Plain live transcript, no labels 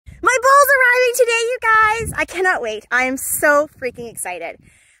morning today, you guys. I cannot wait. I am so freaking excited.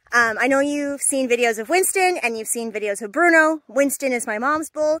 I know you've seen videos of Winston and you've seen videos of Bruno. Winston is my mom's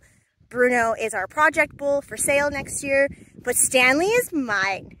bull. Bruno is our project bull for sale next year. But Stanley is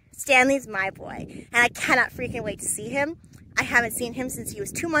mine. Stanley's my boy. And I cannot freaking wait to see him. I haven't seen him since he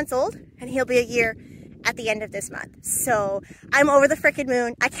was 2 months old, and he'll be a year at the end of this month. So I'm over the frickin'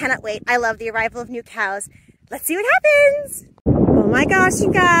 moon. I cannot wait. I love the arrival of new cows. Let's see what happens. Oh my gosh,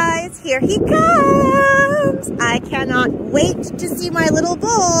 you guys, here he comes. I cannot wait to see my little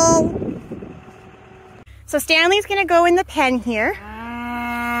bull. So Stanley's gonna go in the pen here.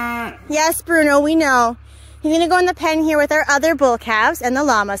 Yes, Bruno, we know. He's gonna go in the pen here with our other bull calves and the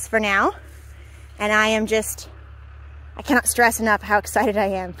llamas for now. And I cannot stress enough how excited I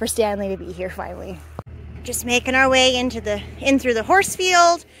am for Stanley to be here finally. Just making our way in through the horse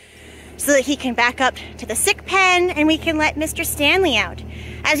field so that he can back up to the sick pen and we can let Mr. Stanley out.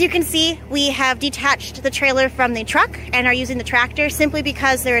 As you can see, we have detached the trailer from the truck and are using the tractor simply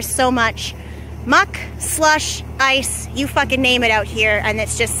because there is so much muck, slush, ice, you fucking name it out here, and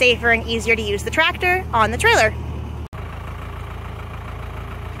it's just safer and easier to use the tractor on the trailer.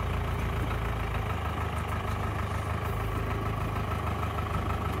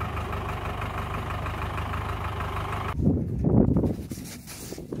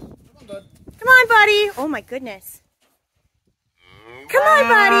 Come on, buddy. Oh my goodness. Come on,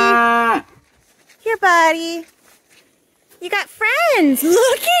 buddy. Here, buddy. You got friends.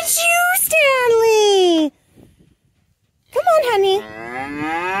 Look at you, Stanley. Come on, honey.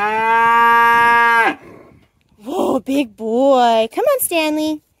 Whoa, big boy. Come on,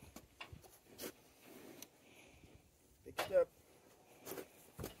 Stanley. Big step.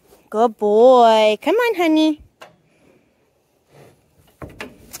 Good boy. Come on, honey.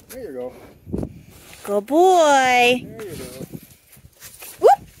 There you go. Good boy. There you go.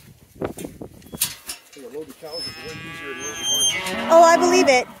 Whoop. Load the cows is way easier than load the horses. Oh, I believe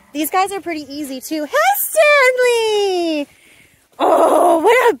it. These guys are pretty easy too. Hey, Stanley! Oh,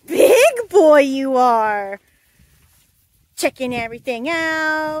 what a big boy you are. Checking everything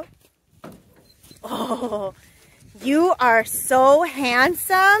out. Oh, you are so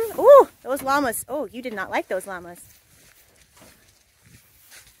handsome. Ooh, those llamas. Oh, you did not like those llamas.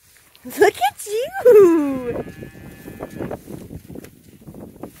 Look at you!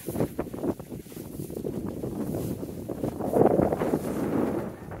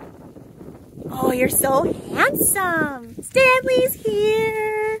 Oh, you're so handsome! Stanley's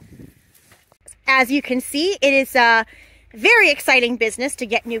here! As you can see, it is a very exciting business to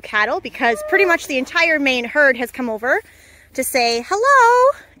get new cattle because pretty much the entire main herd has come over to say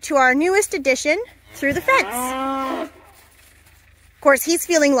hello to our newest addition through the fence. Of course, he's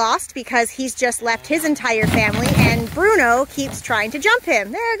feeling lost because he's just left his entire family and Bruno keeps trying to jump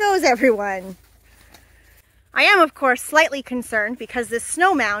him. There goes everyone. I am, of course, slightly concerned because this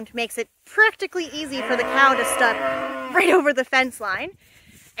snow mound makes it practically easy for the cow to step right over the fence line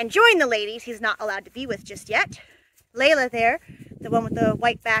and join the ladies he's not allowed to be with just yet. Layla there, the one with the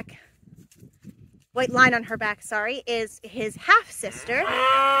white line on her back, sorry, is his half-sister,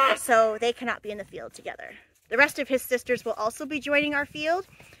 so they cannot be in the field together. The rest of his sisters will also be joining our field,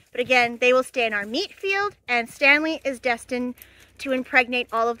 but again, they will stay in our meat field, and Stanley is destined to impregnate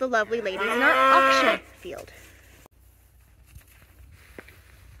all of the lovely ladies in our auction field.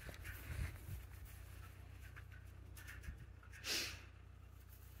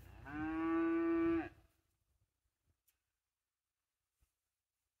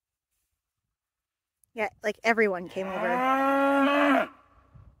 Yeah, like everyone came over.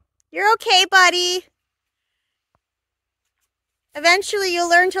 You're okay, buddy. Eventually you'll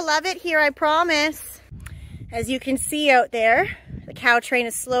learn to love it here, I promise. As you can see out there, the cow train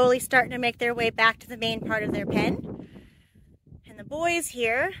is slowly starting to make their way back to the main part of their pen. And the boys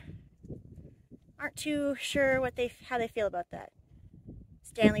here aren't too sure how they feel about that.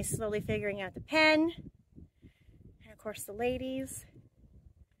 Stanley's slowly figuring out the pen. And of course the ladies,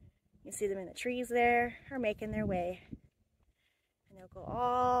 you see them in the trees there, are making their way. And they'll go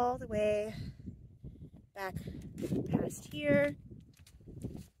all the way back past here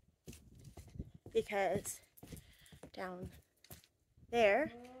because down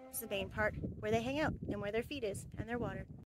there is the main part where they hang out and where their feed is and their water.